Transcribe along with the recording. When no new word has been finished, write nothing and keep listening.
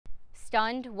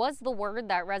Stunned was the word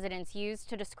that residents used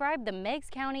to describe the Meigs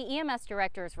County EMS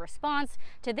director's response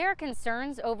to their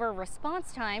concerns over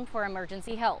response time for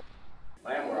emergency help.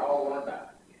 Man, we're all going to die.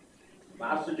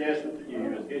 My suggestion to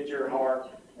you is get your heart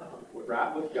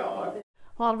right with God.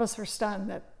 A lot of us were stunned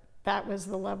that that was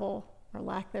the level or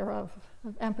lack thereof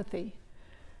of empathy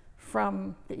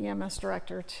from the EMS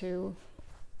director to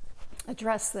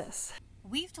address this.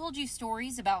 We've told you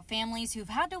stories about families who've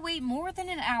had to wait more than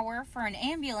an hour for an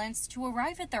ambulance to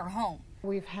arrive at their home.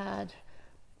 We've had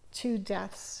 2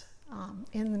 deaths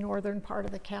in the northern part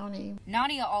of the county.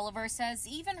 Nadia Oliver says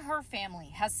even her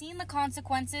family has seen the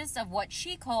consequences of what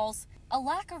she calls a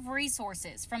lack of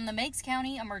resources from the Meigs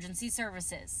County Emergency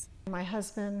Services. My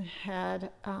husband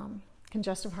had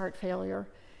congestive heart failure,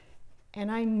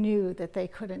 and I knew that they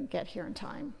couldn't get here in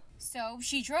time. So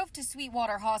she drove to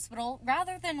Sweetwater Hospital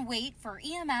rather than wait for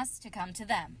EMS to come to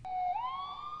them.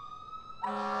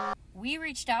 We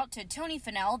reached out to Tony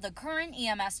Finnell, the current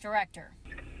EMS director.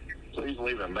 Please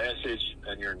leave a message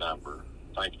and your number.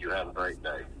 Thank you. Have a great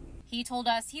day. He told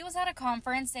us he was at a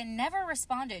conference and never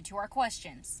responded to our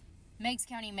questions. Meigs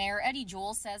County Mayor Eddie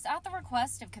Jewell says at the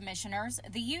request of commissioners,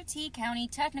 the UT County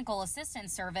Technical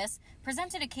Assistance Service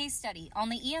presented a case study on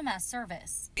the EMS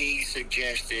service. He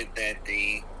suggested that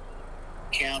the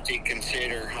county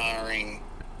consider hiring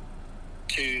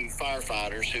 2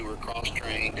 firefighters who were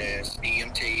cross-trained as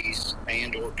EMTs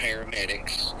and or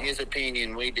paramedics. In his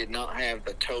opinion, we did not have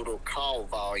the total call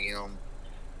volume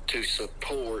to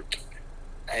support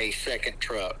a second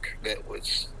truck that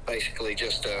was basically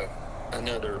just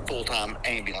another full-time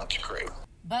ambulance crew.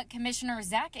 But Commissioner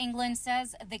Zach England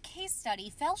says the case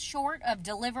study fell short of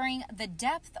delivering the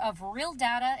depth of real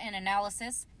data and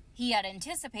analysis he had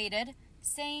anticipated,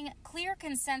 saying clear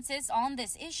consensus on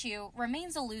this issue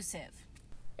remains elusive.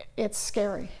 It's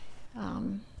scary.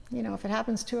 You know, if it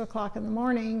happens 2 o'clock in the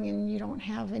morning and you don't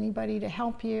have anybody to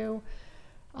help you,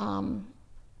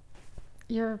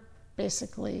 you're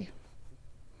basically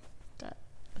dead.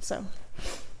 So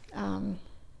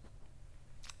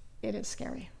it is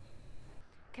scary.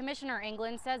 Commissioner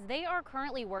England says they are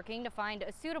currently working to find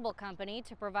a suitable company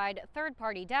to provide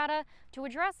third-party data to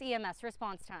address EMS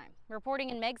response time. Reporting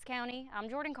in Meigs County, I'm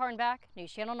Jordan Karnbach,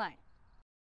 News Channel 9.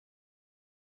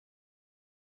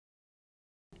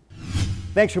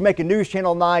 Thanks for making News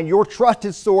Channel 9 your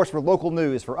trusted source for local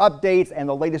news. For updates and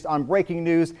the latest on breaking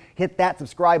news, hit that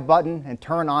subscribe button and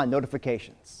turn on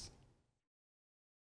notifications.